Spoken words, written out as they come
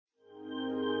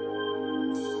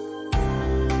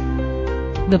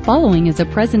The following is a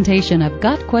presentation of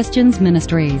Got Questions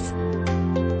Ministries.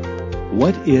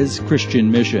 What is Christian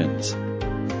missions?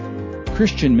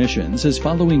 Christian missions is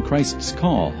following Christ's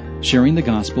call, sharing the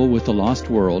gospel with the lost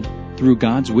world through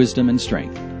God's wisdom and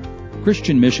strength.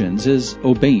 Christian missions is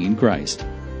obeying Christ.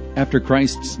 After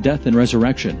Christ's death and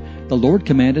resurrection, the Lord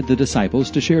commanded the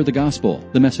disciples to share the gospel,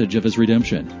 the message of His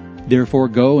redemption. Therefore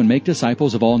go and make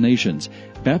disciples of all nations,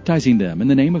 baptizing them in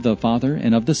the name of the Father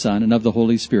and of the Son and of the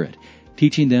Holy Spirit,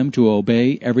 teaching them to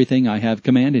obey everything I have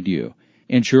commanded you.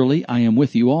 And surely I am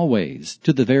with you always,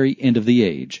 to the very end of the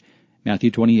age.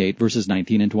 Matthew 28, verses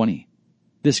 19 and 20.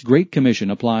 This great commission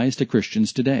applies to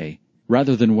Christians today.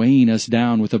 Rather than weighing us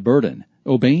down with a burden,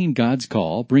 obeying God's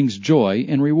call brings joy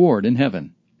and reward in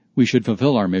heaven. We should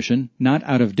fulfill our mission not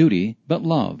out of duty, but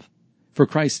love. For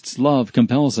Christ's love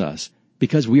compels us,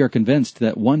 because we are convinced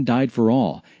that one died for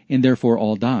all, and therefore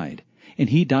all died. And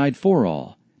He died for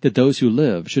all, that those who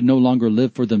live should no longer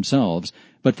live for themselves,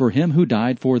 but for Him who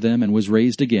died for them and was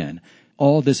raised again.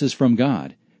 All this is from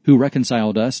God, who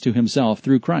reconciled us to Himself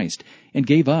through Christ, and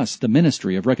gave us the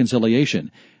ministry of reconciliation,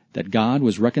 that God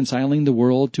was reconciling the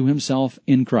world to Himself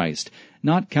in Christ,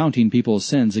 not counting people's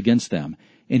sins against them,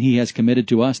 and He has committed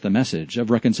to us the message of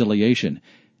reconciliation.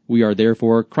 We are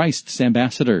therefore Christ's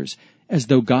ambassadors, as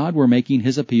though God were making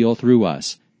His appeal through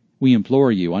us. We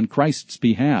implore you on Christ's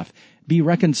behalf, be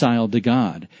reconciled to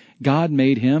God. God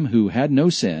made Him who had no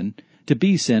sin to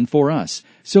be sin for us,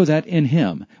 so that in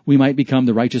Him we might become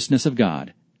the righteousness of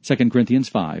God. 2 Corinthians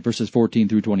 5, verses 14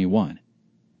 through 21.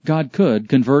 God could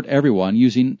convert everyone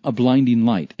using a blinding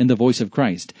light and the voice of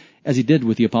Christ, as He did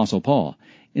with the Apostle Paul.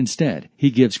 Instead,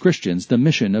 He gives Christians the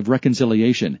mission of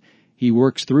reconciliation. He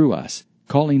works through us,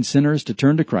 calling sinners to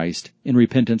turn to Christ in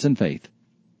repentance and faith.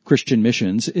 Christian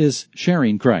missions is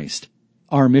sharing Christ.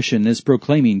 Our mission is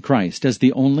proclaiming Christ as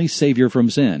the only Savior from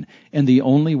sin and the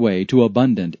only way to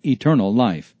abundant, eternal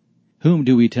life. Whom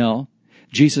do we tell?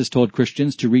 Jesus told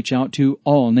Christians to reach out to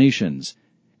all nations.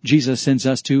 Jesus sends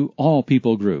us to all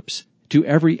people groups, to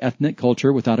every ethnic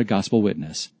culture without a gospel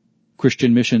witness.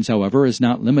 Christian missions, however, is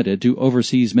not limited to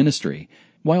overseas ministry.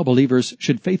 While believers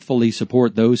should faithfully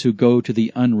support those who go to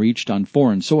the unreached on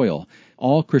foreign soil,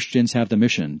 all Christians have the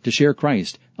mission to share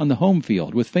Christ on the home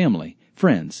field with family,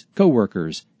 friends,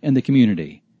 co-workers, and the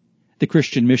community. The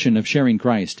Christian mission of sharing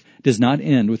Christ does not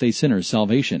end with a sinner's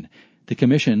salvation. The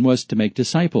commission was to make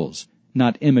disciples,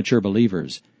 not immature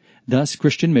believers. Thus,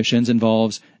 Christian missions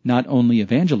involves not only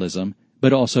evangelism,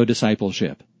 but also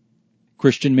discipleship.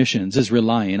 Christian missions is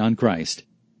relying on Christ.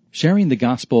 Sharing the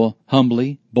gospel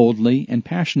humbly, boldly, and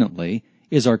passionately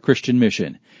is our Christian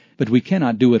mission, but we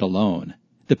cannot do it alone.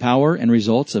 The power and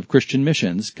results of Christian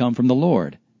missions come from the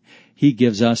Lord. He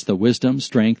gives us the wisdom,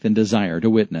 strength, and desire to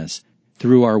witness.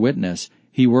 Through our witness,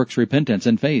 He works repentance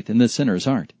and faith in the sinner's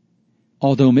heart.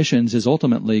 Although missions is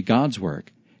ultimately God's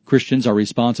work, Christians are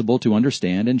responsible to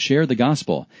understand and share the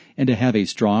gospel and to have a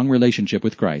strong relationship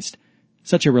with Christ.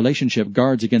 Such a relationship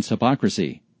guards against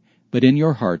hypocrisy. But in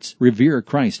your hearts, revere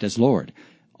Christ as Lord.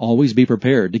 Always be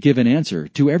prepared to give an answer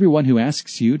to everyone who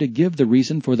asks you to give the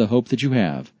reason for the hope that you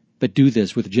have. But do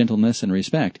this with gentleness and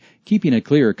respect, keeping a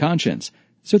clear conscience,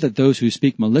 so that those who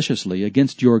speak maliciously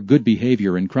against your good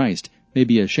behavior in Christ may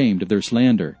be ashamed of their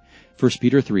slander. 1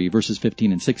 Peter 3, verses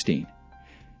 15 and 16.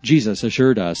 Jesus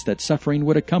assured us that suffering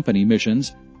would accompany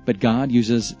missions, but God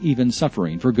uses even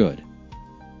suffering for good.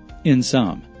 In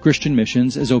sum, Christian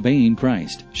missions is obeying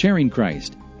Christ, sharing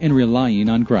Christ, and relying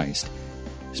on Christ.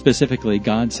 Specifically,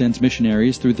 God sends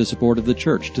missionaries through the support of the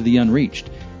church to the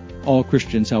unreached. All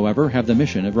Christians, however, have the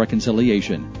mission of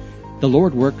reconciliation. The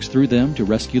Lord works through them to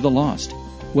rescue the lost.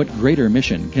 What greater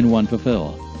mission can one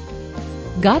fulfill?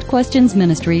 Got Questions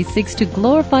Ministry seeks to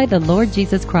glorify the Lord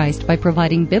Jesus Christ by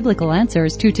providing biblical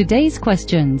answers to today's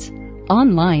questions.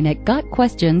 Online at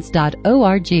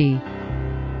GotQuestions.org.